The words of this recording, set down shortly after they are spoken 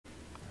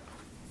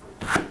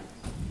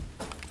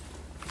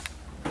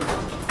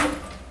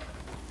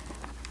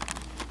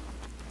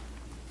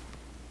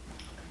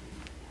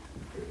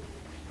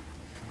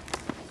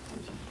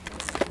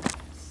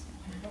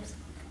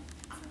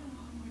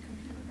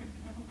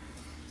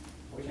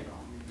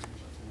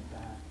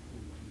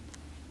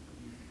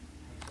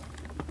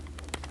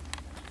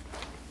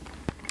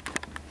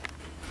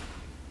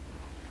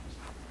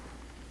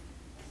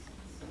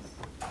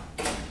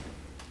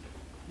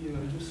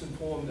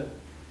form that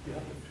you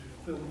have to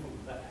fill from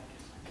the back.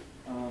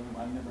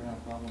 I never had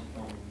a problem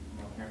filming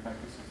here. In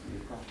fact, this is the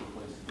proper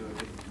place to do it.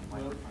 Getting the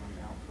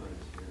microphone output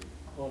is here.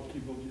 A lot of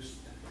people just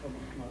come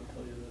out and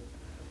tell you that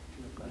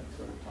the back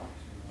Sort of talk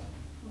to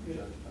Okay.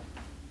 judge about.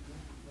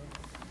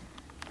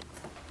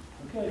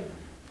 Okay.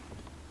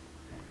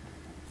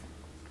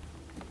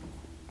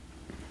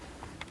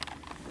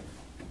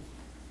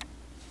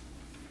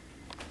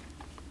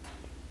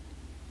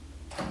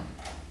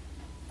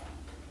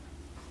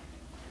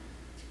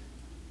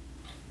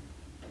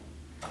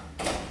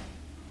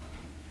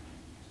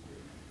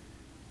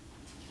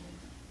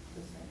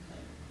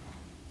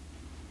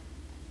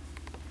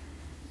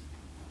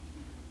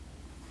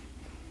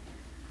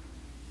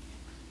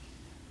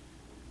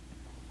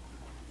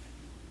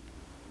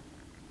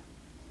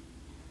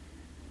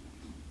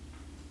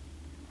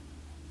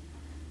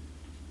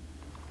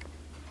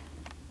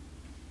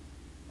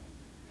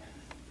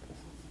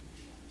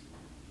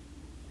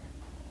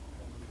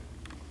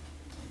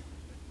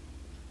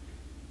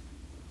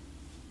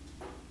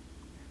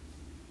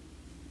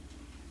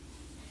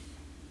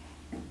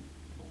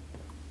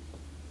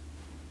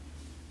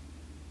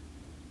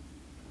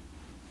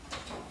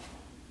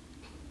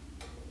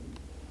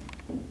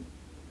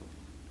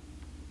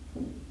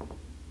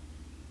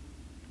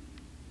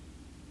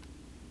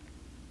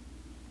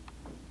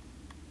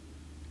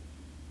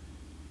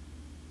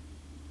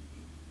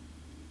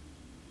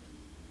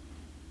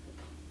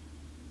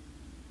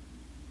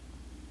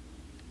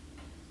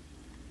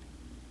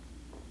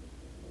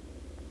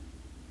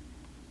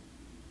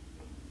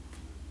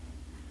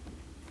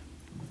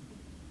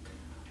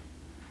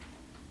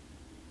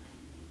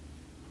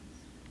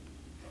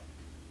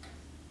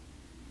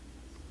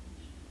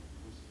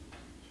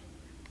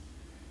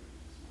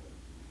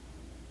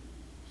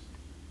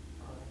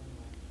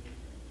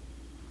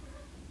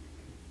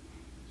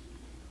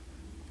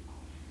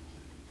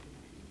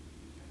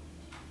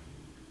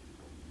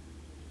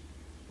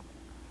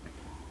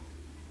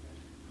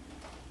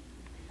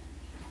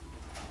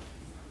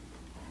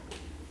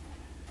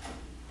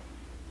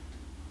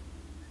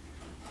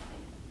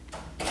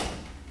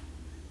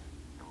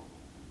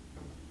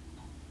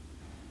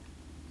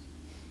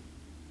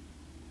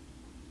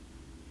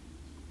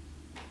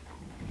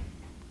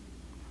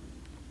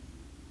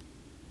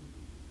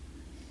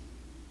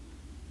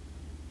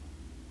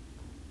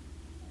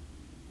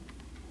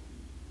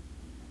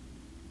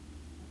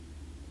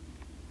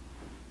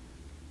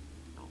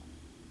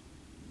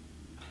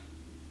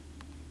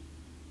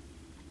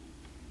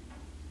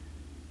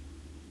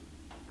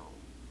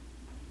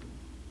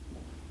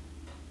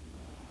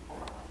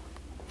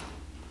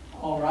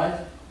 All right.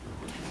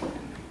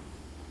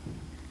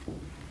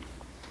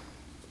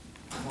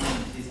 Good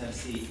morning. Please have a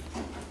seat.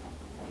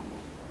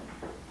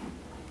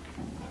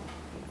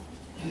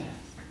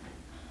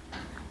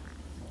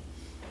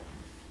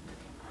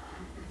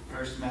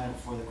 First matter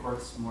before the court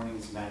this morning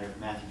is a matter of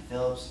Matthew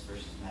Phillips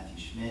versus Matthew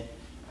Schmidt.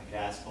 If I could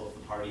ask both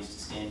the parties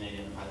to stand and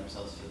identify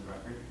themselves for the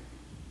record.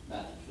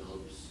 Matthew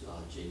Phillips,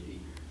 JP.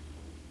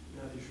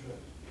 Matthew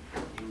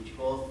Schmidt. Would you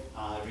both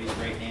raise your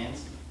right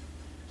hands?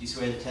 Do you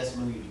swear the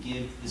testimony you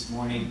give this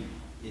morning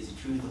is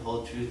the truth, the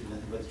whole truth, and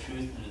nothing but the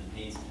truth under the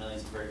pains and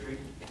penalties of perjury?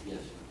 Yes.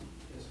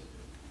 Yes, sir.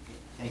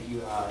 Thank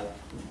you,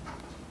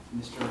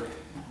 Mr.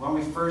 Why don't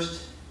we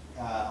first,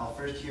 I'll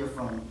first hear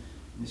from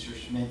Mr.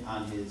 Schmidt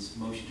on his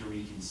motion to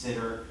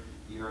reconsider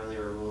the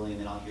earlier ruling,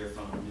 and then I'll hear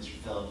from Mr.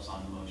 Phillips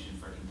on the motion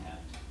for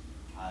contempt.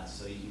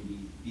 So you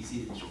can be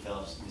seated, Mr.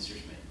 Phillips. Mr.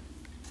 Schmidt.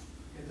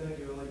 Okay, thank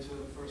you. I'd like to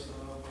first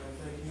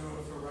thank you, Your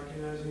Honor, for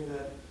recognizing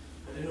that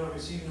I did not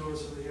receive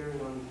notice of the hearing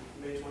on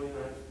May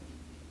 29th.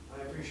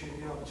 I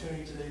appreciate the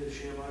opportunity today to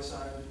share my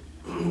side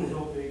and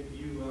hope that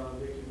you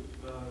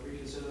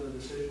reconsider the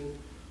decision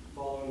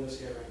following this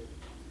hearing.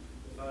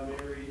 If I may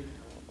read,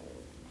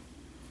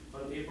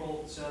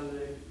 on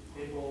Saturday,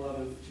 April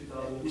 11th,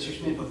 2015. Mr.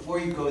 Schmidt, before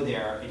you go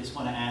there, I just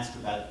want to ask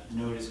about the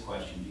notice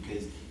question,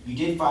 because you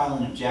did file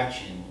an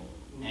objection,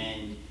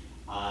 and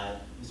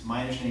it's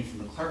my understanding from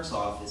the clerk's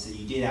office that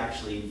you did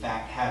actually, in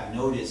fact, have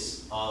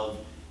notice of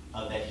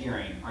that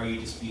hearing. Are you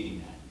disputing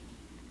that?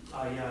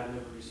 Yeah, I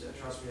never received.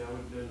 Trust me, I would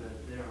have been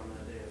there on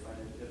that day if I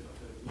didn't.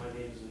 If my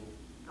name's in.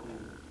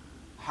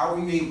 How were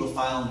you able to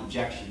file an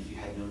objection if you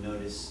had no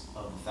notice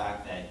of the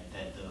fact that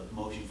the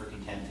motion for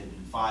contempt had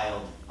been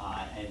filed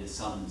and a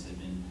summons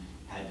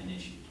had been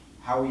issued?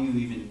 How were you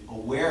even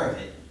aware of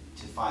it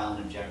to file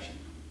an objection?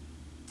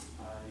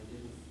 I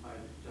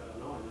don't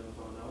know. I never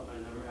found out. I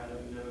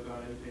never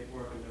got any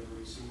paperwork. I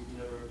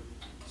never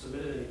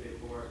submitted any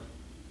paperwork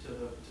to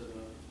the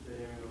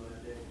hearing on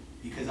that day.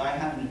 Because I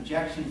have an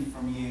objection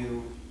from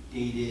you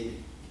dated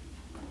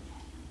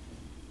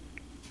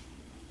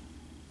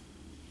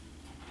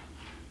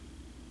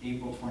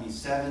April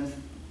 27th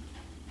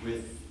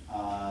with,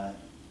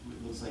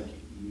 it looks like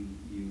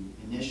you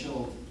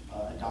initialed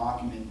a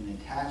document, an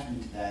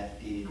attachment to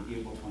that dated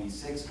April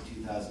 26th of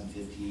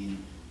 2015,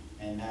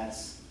 and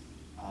that's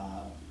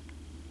a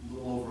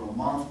little over a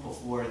month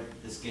before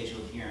the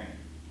scheduled hearing.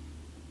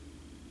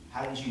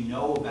 How did you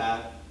know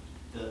about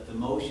the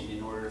motion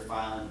in order to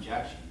file an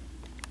objection?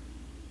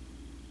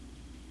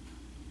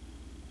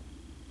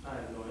 I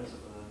have no answer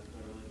for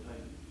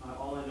that.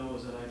 All I know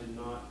is that I did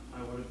not,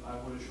 I would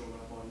have shown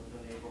up on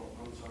April,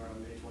 I'm sorry,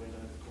 on May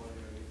 29th court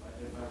hearing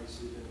if I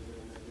received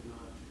anything, and I did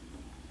not.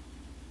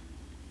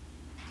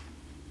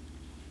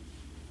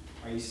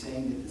 Are you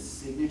saying that the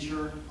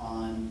signature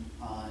on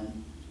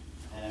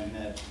and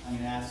I'm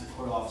gonna ask the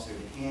court officer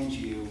to hand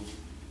you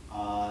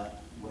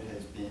what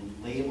has been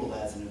labeled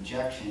as an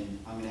objection.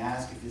 I'm gonna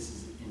ask if this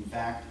is in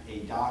fact a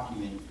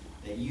document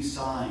that you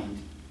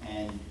signed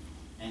and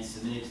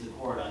submitted to the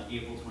court on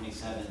April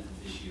 27th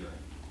of this year.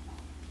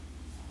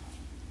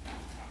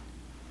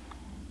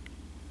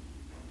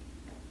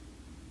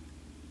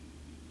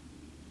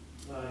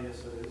 Yes,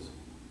 it is.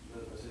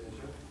 That's my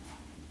signature.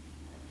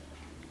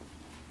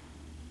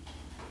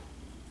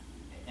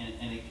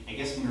 And I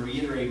guess I'm going to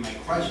reiterate my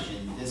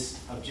question. This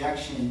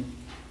objection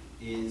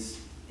is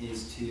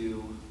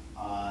to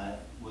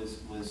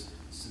was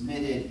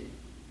submitted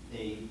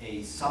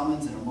a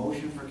summons and a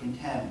motion for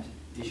contempt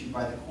issued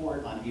by the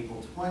court on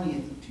April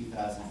 20th of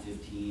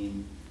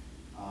 2015,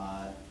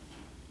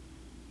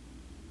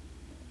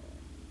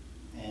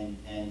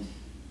 and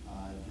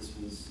this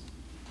was.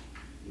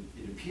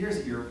 It appears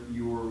that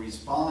you were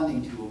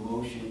responding to a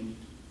motion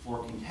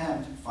for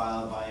contempt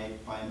filed by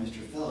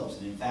Mr. Phillips,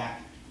 and in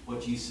fact,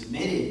 what you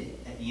submitted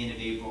at the end of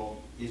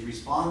April is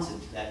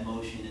responsive to that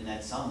motion and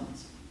that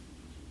summons.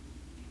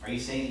 Are you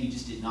saying that you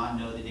just did not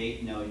know the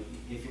date? No,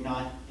 if you're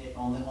not,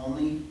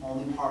 only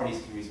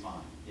parties can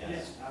respond.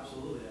 Yes,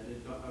 absolutely. I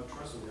did.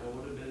 Trust me, I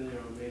would have been there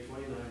on May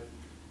 29th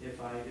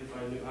if I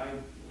knew I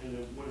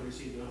would have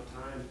received enough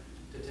time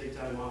to take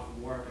time off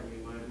of work. I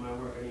mean, my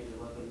work, I need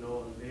to let them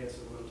know in advance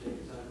of when I'm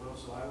taking time off.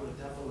 So I would have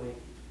definitely.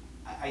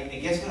 I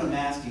guess what I'm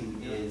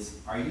asking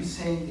is, are you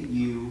saying that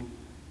you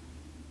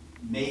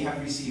may have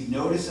received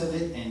notice of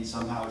it and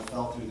somehow it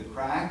fell through the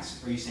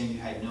cracks, or are you saying you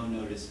had no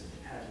notice of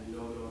it? Had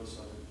no notice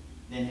of it.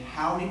 Then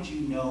how did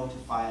you know to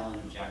file an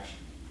objection?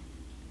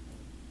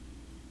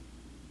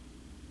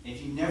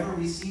 If you never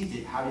received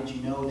it, how did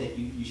you know that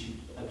you should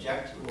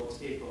object to it? Well,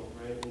 it's April,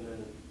 right?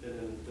 And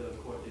then the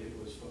court date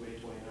was for May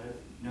 29th.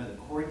 No, the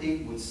court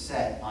date was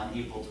set on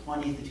April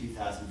 20th of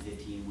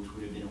 2015, which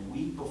would have been a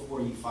week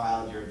before you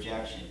filed your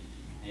objection.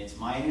 And it's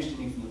my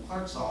understanding from the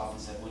clerk's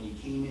office that when you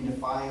came in to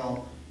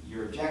file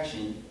your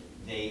objection,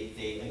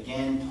 they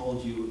again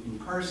told you in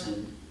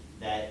person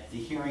that the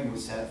hearing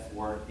was set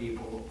for May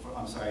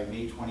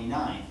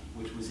 29th,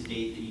 which was a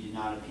date that you did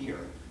not appear.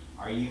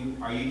 Are you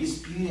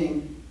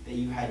disputing that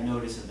you had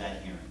notice of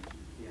that hearing?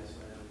 Yes,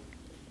 I am.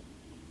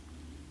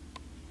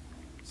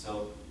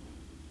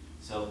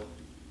 So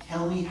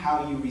tell me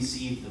how you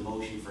received the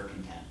motion for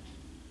contempt.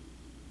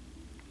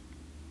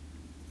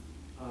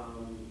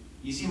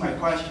 You see my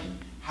question.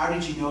 How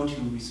did you know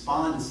to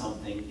respond to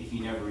something if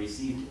you never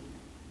received it?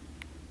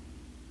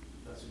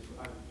 That's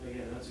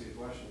a good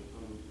question.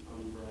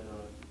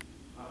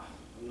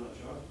 I'm not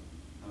sure.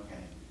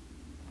 Okay.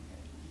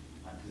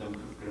 Because I'm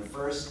going to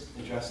first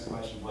address the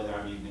question of whether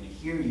I'm even going to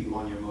hear you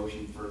on your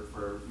motion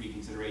for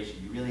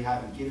reconsideration. You really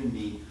haven't given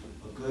me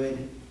a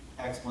good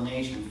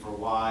explanation for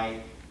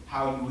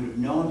how you would have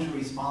known to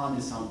respond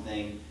to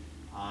something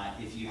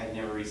if you had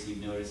never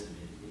received notice of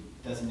it.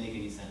 It doesn't make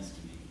any sense to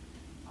me.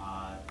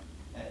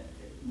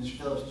 Mr.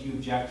 Phillips, do you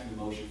object to the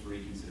motion for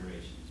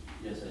reconsideration?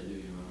 Yes, I do,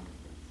 Your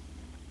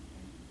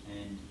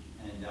Honor.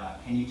 And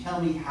can you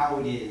tell me how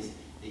it is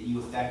that you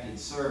effected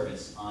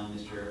service on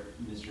Mr.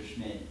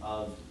 Schmidt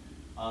of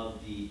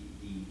the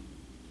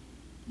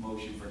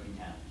motion for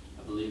contempt?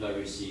 I believe I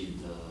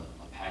received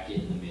a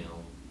packet in the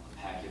mail, a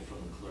packet from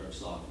the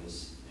clerk's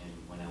office, and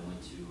when I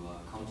went to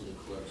come to the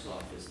clerk's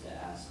office to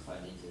ask if I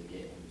needed to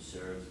get him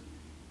served,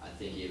 I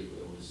think it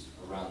was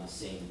around the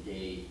same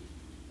day.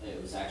 It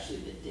was actually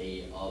the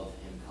day of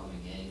him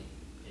coming in,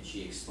 and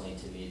she explained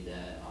to me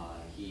that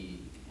he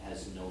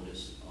has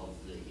notice of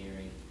the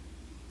hearing,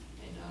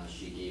 and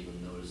she gave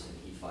him notice, and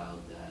he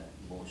filed that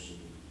motion.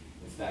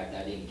 In fact,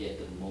 I didn't get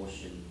the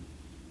motion,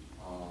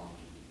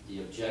 the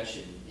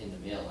objection in the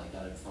mail. I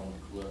got it from the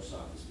clerk's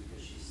office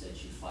because she said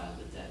she filed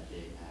it that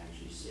day. I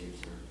actually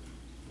saved her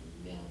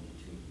from mailing it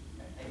to me.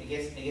 I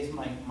guess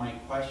my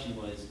question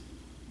was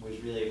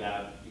really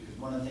about, because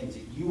one of the things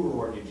that you were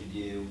ordered to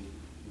do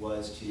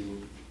was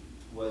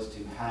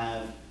to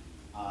have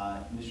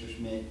Mr.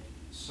 Schmidt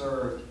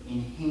served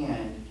in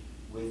hand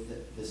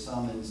with the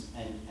summons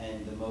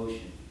and the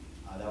motion.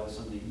 That was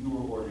something that you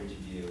were ordered to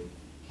do.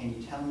 Can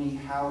you tell me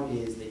how it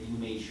is that you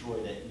made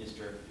sure that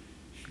Mr.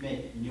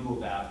 Schmidt knew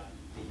about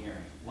the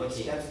hearing? What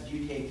steps did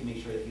you take to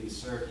make sure that he was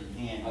served in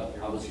hand?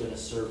 I was going to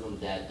serve him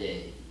that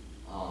day.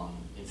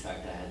 In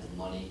fact, I had the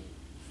money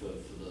for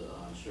the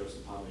sheriff's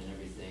department and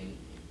everything,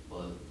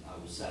 but I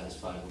was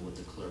satisfied with what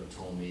the clerk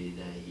told me,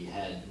 that he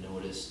had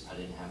noticed. I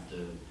didn't have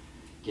to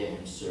get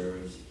him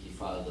served. He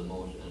filed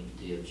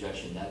the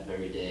objection that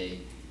very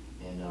day,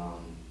 and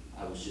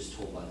I was just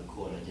told by the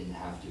court I didn't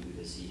have to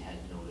because he had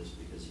noticed,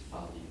 because he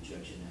filed the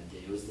objection that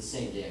day. It was the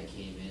same day I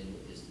came in,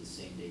 it's the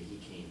same day he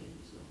came in.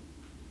 So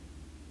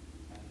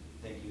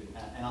Thank you.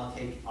 And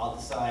I'll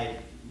decide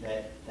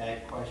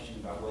that question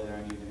about whether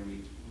I'm even going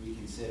to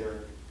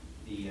reconsider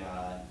the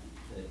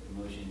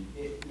motion.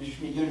 Mr.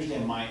 Schmidt, you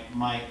understand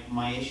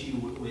my issue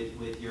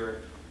with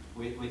your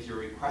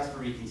request for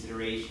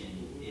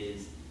reconsideration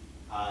is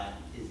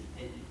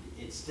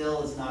it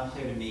still is not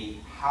clear to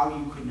me how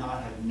you could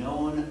not have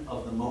known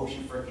of the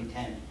motion for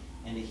contempt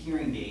and the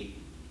hearing date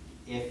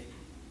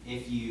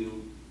if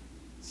you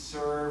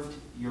served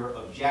your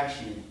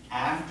objection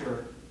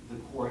after the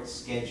court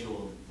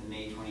scheduled the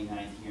May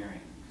 29th hearing.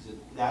 Because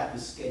that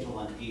was scheduled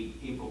on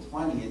April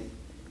 20th,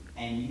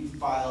 and you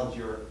filed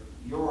your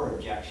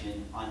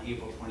objection on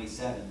April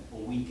 27th, a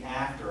week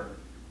after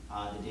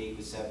the date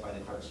was set by the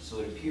clerk.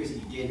 So it appears that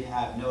you did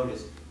have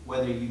notice.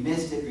 Whether you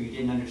missed it or you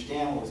didn't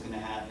understand what was going to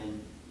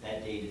happen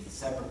that date is a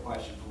separate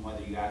question from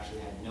whether you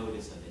actually had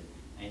notice of it.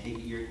 And I take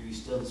it you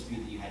still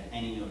dispute that you had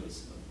any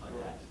notice of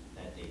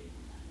that date.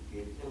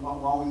 Okay. And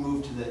while we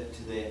move to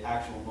the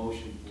actual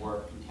motion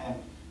for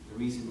contempt, the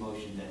recent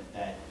motion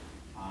that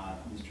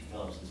Mr.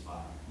 Phillips has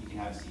filed, you can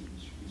have a seat,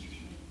 Mr.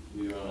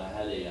 Schmidt. I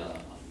had a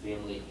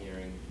family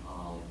hearing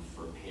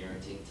for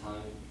parenting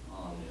time.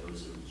 It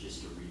was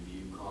just a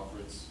review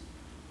conference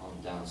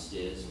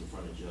downstairs in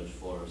front of Judge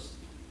Forrest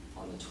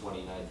on the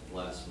 29th of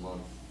last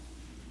month.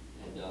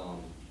 And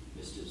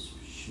Mr.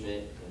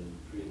 Schmidt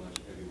and pretty much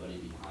everybody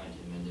behind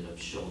him ended up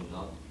showing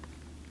up.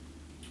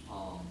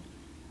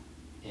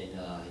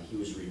 He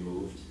was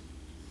removed.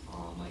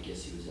 I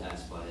guess he was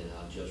asked by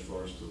Judge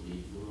Forrest to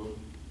leave the room.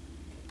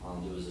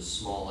 There was a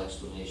small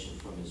explanation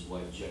from his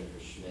wife, Jennifer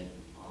Schmidt,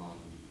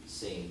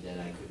 saying that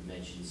I could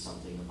mention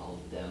something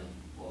about them,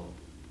 or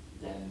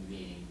them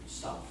meaning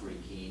Stop Free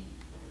Keene.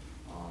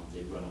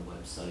 They run a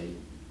website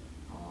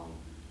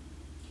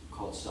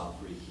called Stop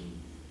Free Keene.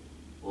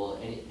 Well,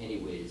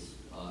 anyways,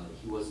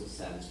 he wasn't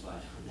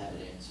satisfied with that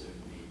answer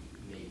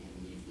and made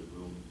him leave the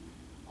room.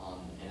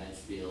 And I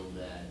feel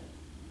that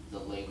the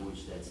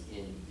language that's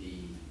in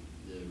the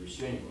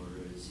restraining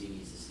order is he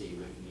needs to stay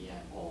with me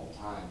at all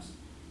times,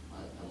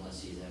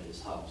 unless he's at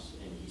his house.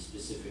 And he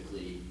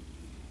specifically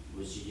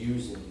was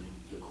using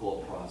the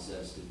court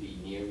process to be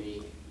near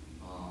me.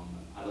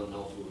 I don't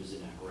know if it was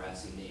in a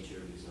harassing nature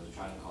because I was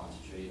trying to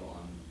concentrate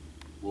on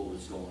what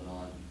was going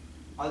on.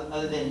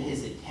 Other than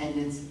his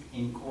attendance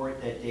in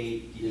court that day,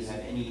 did you have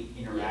any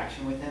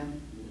interaction with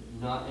him?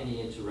 Not any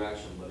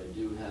interaction, but I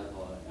do have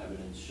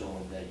evidence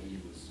showing that he's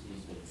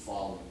been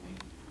following me.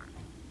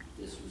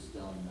 This was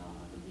done,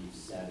 I believe,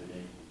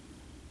 Saturday.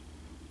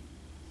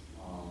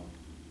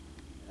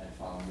 I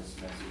found this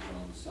message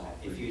on the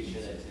Stop Free If you Keene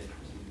should site.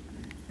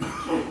 have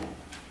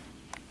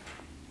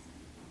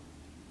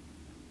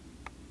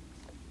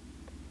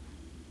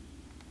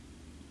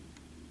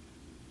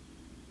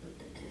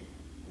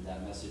And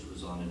that message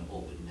was on an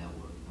open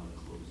network, not a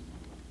closed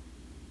network.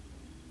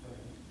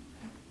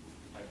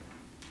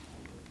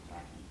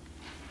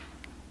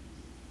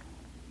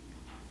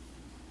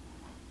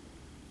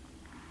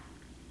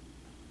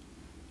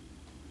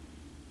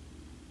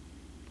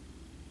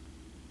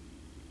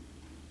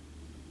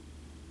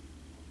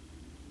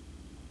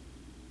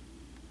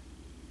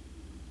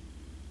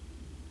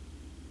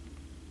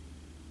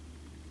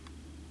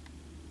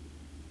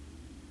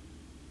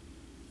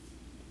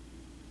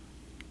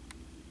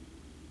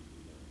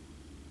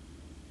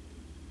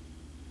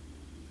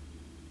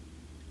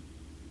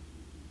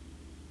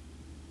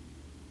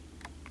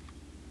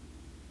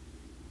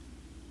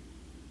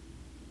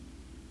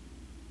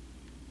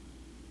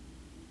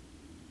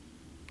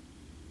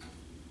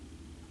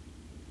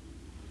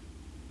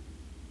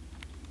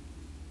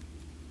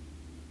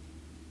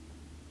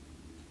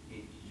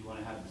 Did you want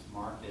to have this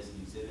marked as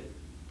an exhibit?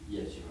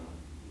 Yes, Your Honor.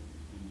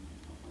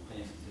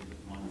 Plaintiff's exhibit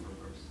 1 for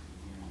purposes of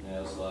hearing. And I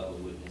also have a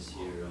witness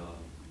here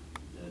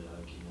that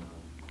can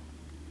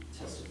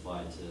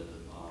testify to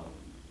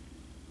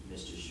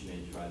Mr.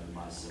 Schmidt driving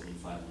by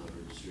 75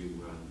 Leopard Street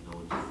where I'm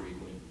known to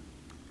frequent,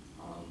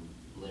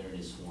 blaring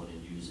his horn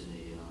and using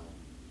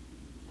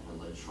an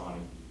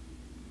electronic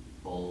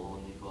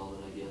bullhorn, they call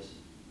it, I guess,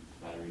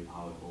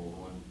 battery-powered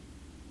bullhorn.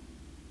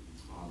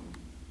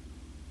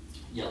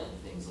 Yelling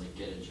things like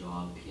 "get a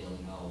job,"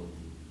 peeling out,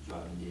 and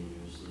driving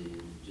dangerously,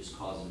 and just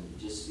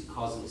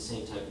causing the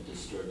same type of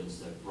disturbance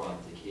that brought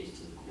the case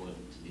to the court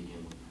to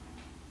begin with.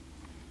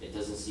 It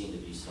doesn't seem to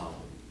be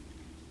stopping.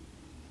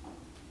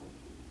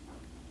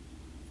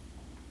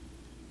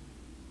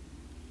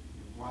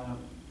 Why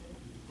don't,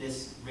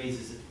 this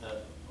raises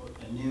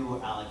a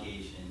new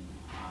allegation.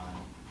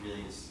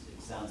 Really,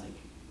 it sounds like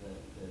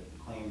the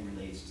claim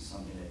relates to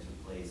something that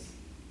took place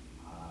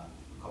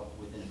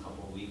within a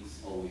couple of weeks.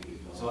 A week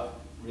ago. So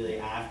really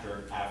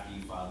after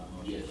you filed the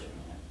motion. Yes, Your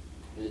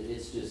Honor.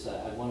 It's just,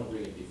 I want to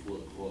bring it before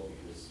the court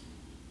because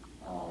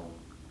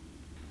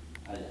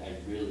I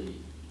really,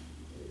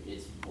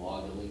 it's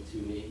boggling to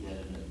me that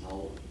an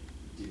adult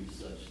do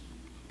such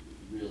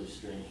really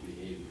strange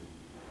behavior.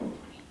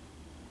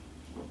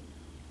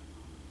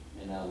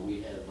 And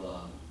we have,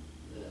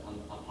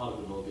 I'm part of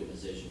an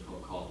organization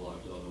called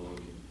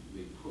callblock.org.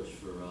 We push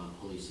for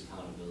police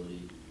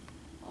accountability.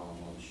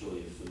 I'm sure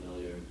you're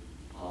familiar.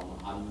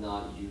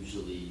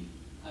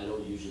 I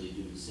don't usually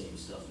do the same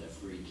stuff that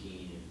Free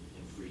Keene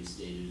and Free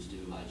Staters do.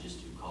 I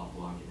just do cop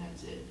block and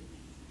that's it.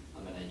 I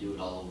mean, I do it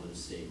all over the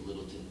state,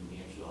 Littleton, New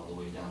Hampshire, all the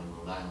way down to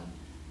Rhode Island.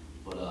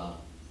 But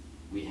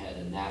we had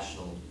a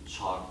national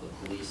chalk the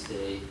police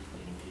day,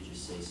 you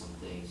just say some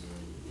things,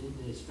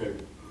 and it's very,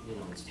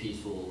 it's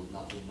peaceful,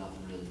 nothing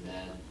really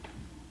bad.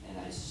 And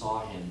I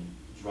saw him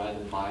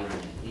driving by me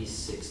at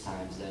least 6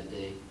 times that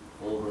day,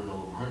 over and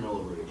over and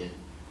over again.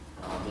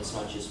 It's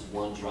not just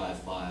one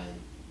drive-by,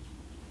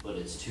 but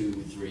it's 2,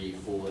 3,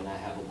 4, and I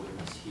have a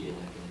witness here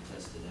that can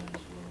attest to that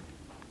as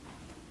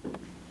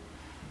well.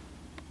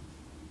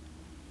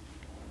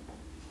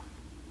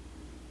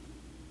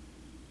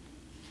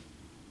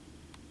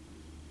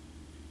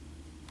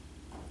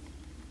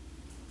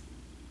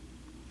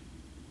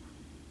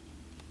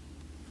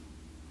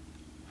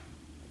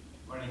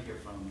 Why don't I hear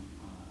from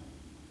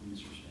Mr.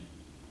 Schmidt?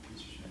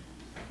 Mr.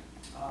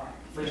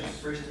 Schmidt.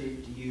 First,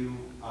 do you,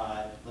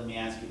 let me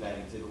ask you about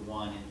Exhibit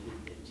 1.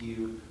 Do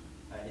you,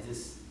 is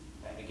this,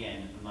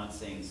 again, I'm not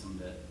saying some of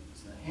the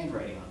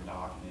handwriting on the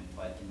document,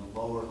 but in the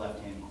lower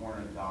left-hand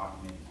corner of the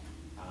document,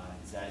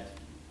 is that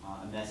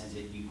a message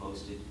that you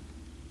posted?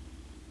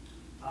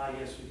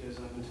 Yes, because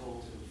I've been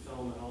told to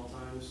film at all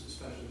times,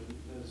 especially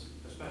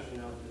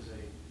now that there's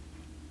a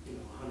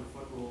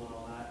 100-foot rule and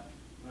all that.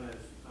 I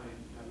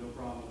have no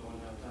problem going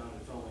downtown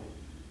and filming.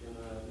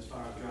 As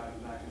far as driving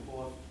back and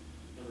forth,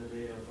 the other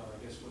day of I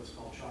guess what's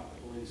called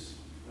chocolate police,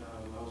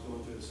 I was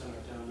going through the center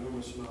of town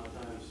numerous amount of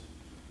times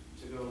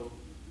to go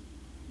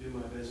do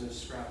my business,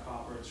 scrap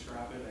copper and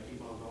scrap it. I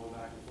keep on going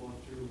back and forth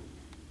through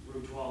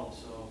Route 12.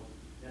 So,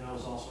 and I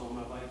was also on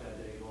my bike that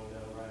day going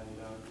down, riding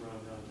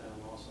around downtown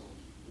also.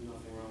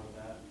 Nothing wrong with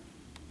that.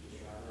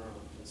 Just driving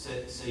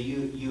around. So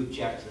you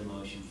object to the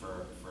motion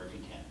for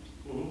contempt?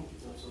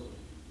 Mm-hmm. Absolutely.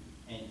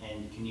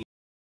 And can you